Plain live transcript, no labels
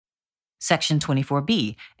Section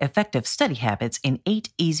 24B, Effective Study Habits in 8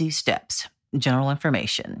 Easy Steps. General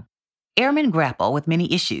information. Airmen grapple with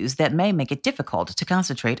many issues that may make it difficult to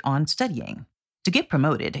concentrate on studying. To get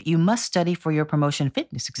promoted, you must study for your promotion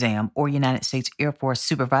fitness exam or United States Air Force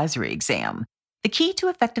supervisory exam. The key to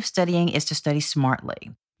effective studying is to study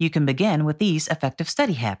smartly. You can begin with these effective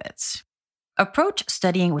study habits. Approach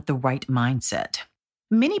studying with the right mindset.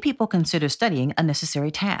 Many people consider studying a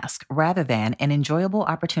necessary task rather than an enjoyable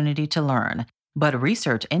opportunity to learn, but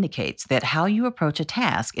research indicates that how you approach a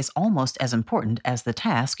task is almost as important as the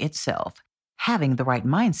task itself. Having the right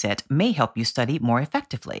mindset may help you study more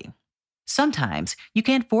effectively. Sometimes you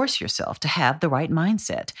can't force yourself to have the right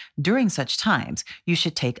mindset. During such times, you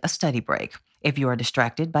should take a study break. If you are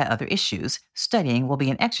distracted by other issues, studying will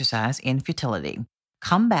be an exercise in futility.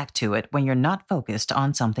 Come back to it when you're not focused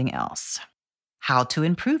on something else. How to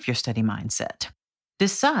improve your study mindset.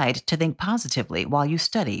 Decide to think positively while you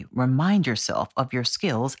study. Remind yourself of your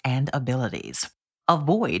skills and abilities.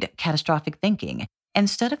 Avoid catastrophic thinking.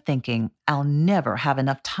 Instead of thinking, I'll never have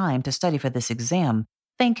enough time to study for this exam,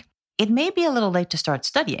 think, it may be a little late to start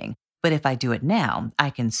studying, but if I do it now, I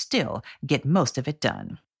can still get most of it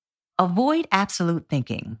done. Avoid absolute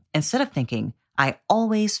thinking. Instead of thinking, I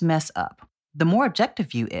always mess up, the more objective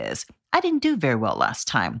view is, I didn't do very well last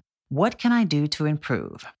time. What can I do to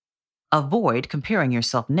improve? Avoid comparing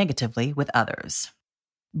yourself negatively with others.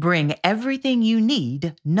 Bring everything you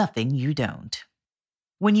need, nothing you don't.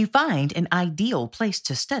 When you find an ideal place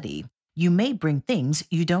to study, you may bring things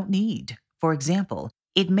you don't need. For example,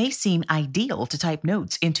 it may seem ideal to type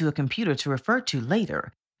notes into a computer to refer to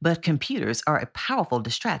later, but computers are a powerful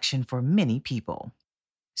distraction for many people.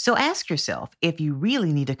 So ask yourself if you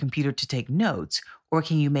really need a computer to take notes, or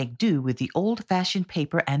can you make do with the old-fashioned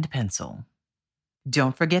paper and pencil?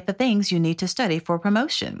 Don't forget the things you need to study for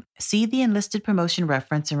promotion. See the enlisted promotion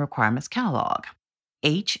reference and requirements catalog.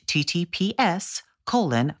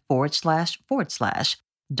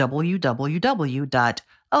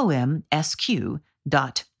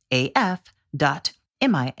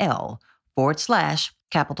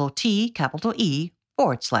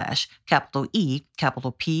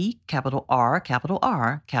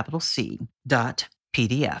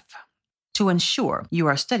 to ensure you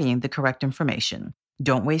are studying the correct information.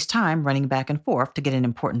 Don't waste time running back and forth to get an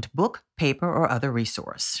important book, paper, or other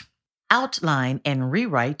resource. Outline and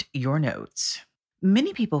rewrite your notes.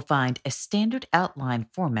 Many people find a standard outline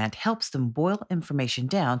format helps them boil information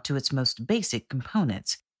down to its most basic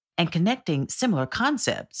components, and connecting similar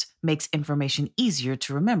concepts makes information easier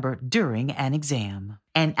to remember during an exam.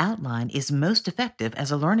 An outline is most effective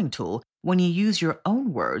as a learning tool when you use your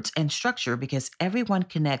own words and structure because everyone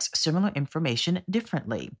connects similar information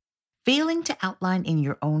differently. Failing to outline in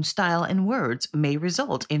your own style and words may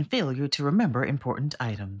result in failure to remember important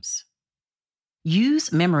items.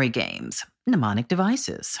 Use memory games, mnemonic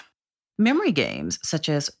devices. Memory games, such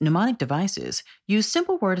as mnemonic devices, use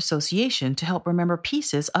simple word association to help remember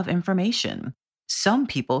pieces of information. Some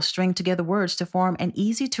people string together words to form an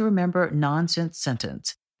easy-to-remember nonsense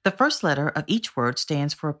sentence. The first letter of each word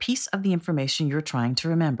stands for a piece of the information you're trying to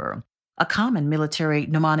remember. A common military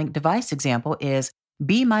mnemonic device example is,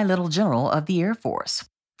 Be my little general of the Air Force.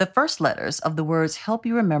 The first letters of the words help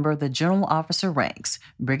you remember the general officer ranks,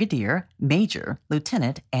 brigadier, major,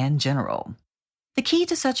 lieutenant, and general. The key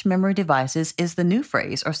to such memory devices is the new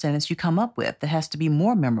phrase or sentence you come up with that has to be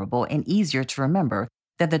more memorable and easier to remember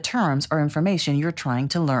than the terms or information you're trying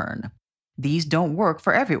to learn. These don't work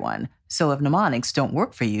for everyone, so if mnemonics don't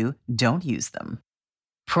work for you, don't use them.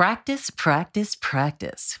 Practice, practice,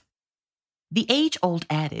 practice. The age-old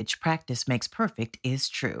adage, practice makes perfect, is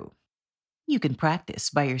true. You can practice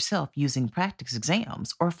by yourself using practice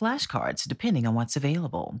exams or flashcards depending on what's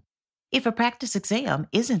available. If a practice exam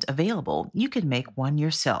isn't available, you can make one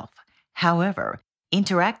yourself. However,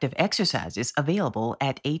 interactive exercises available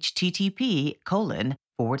at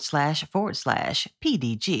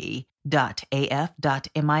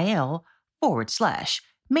http://pdg.af.mil/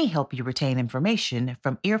 may help you retain information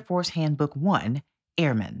from Air Force Handbook 1,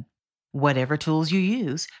 Airmen. Whatever tools you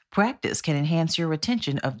use, practice can enhance your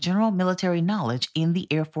retention of general military knowledge in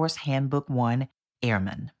the Air Force Handbook 1,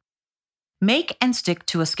 Airmen. Make and stick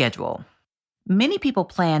to a schedule. Many people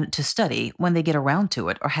plan to study when they get around to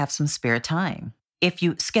it or have some spare time. If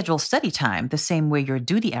you schedule study time the same way your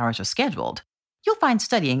duty hours are scheduled, you'll find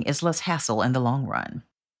studying is less hassle in the long run.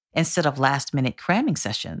 Instead of last-minute cramming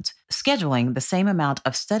sessions, scheduling the same amount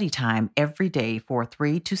of study time every day for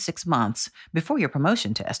 3 to 6 months before your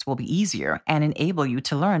promotion test will be easier and enable you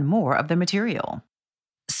to learn more of the material.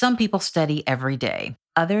 Some people study every day,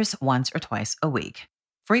 others once or twice a week.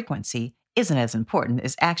 Frequency isn't as important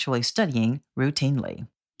as actually studying routinely.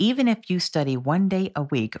 Even if you study 1 day a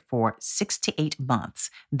week for 6 to 8 months,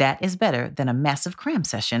 that is better than a massive cram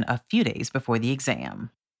session a few days before the exam.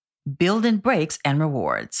 Build in breaks and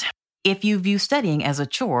rewards. If you view studying as a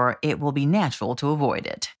chore, it will be natural to avoid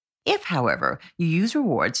it. If, however, you use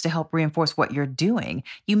rewards to help reinforce what you're doing,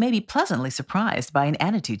 you may be pleasantly surprised by an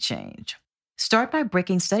attitude change. Start by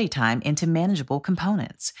breaking study time into manageable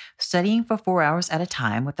components. Studying for 4 hours at a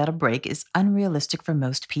time without a break is unrealistic for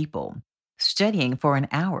most people. Studying for an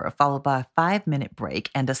hour followed by a 5-minute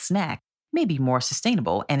break and a snack may be more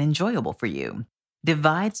sustainable and enjoyable for you.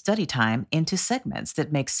 Divide study time into segments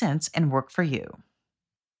that make sense and work for you.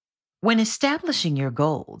 When establishing your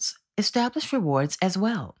goals, establish rewards as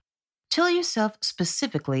well. Tell yourself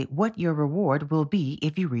specifically what your reward will be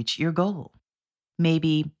if you reach your goal.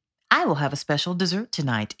 Maybe, I will have a special dessert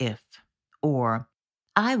tonight if, or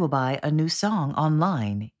I will buy a new song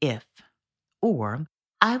online if, or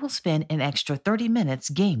I will spend an extra 30 minutes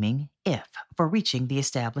gaming if for reaching the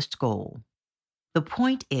established goal. The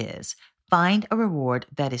point is, find a reward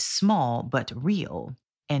that is small but real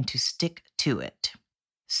and to stick to it.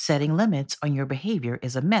 Setting limits on your behavior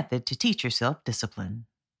is a method to teach yourself discipline.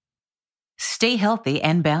 Stay healthy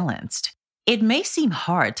and balanced. It may seem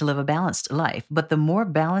hard to live a balanced life, but the more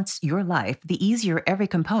balanced your life, the easier every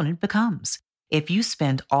component becomes. If you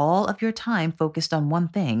spend all of your time focused on one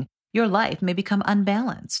thing, your life may become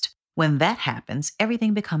unbalanced. When that happens,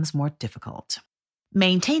 everything becomes more difficult.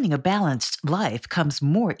 Maintaining a balanced life comes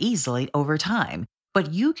more easily over time,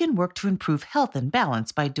 but you can work to improve health and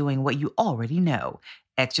balance by doing what you already know.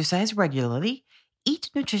 Exercise regularly, eat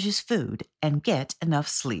nutritious food, and get enough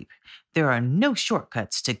sleep. There are no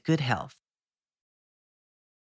shortcuts to good health.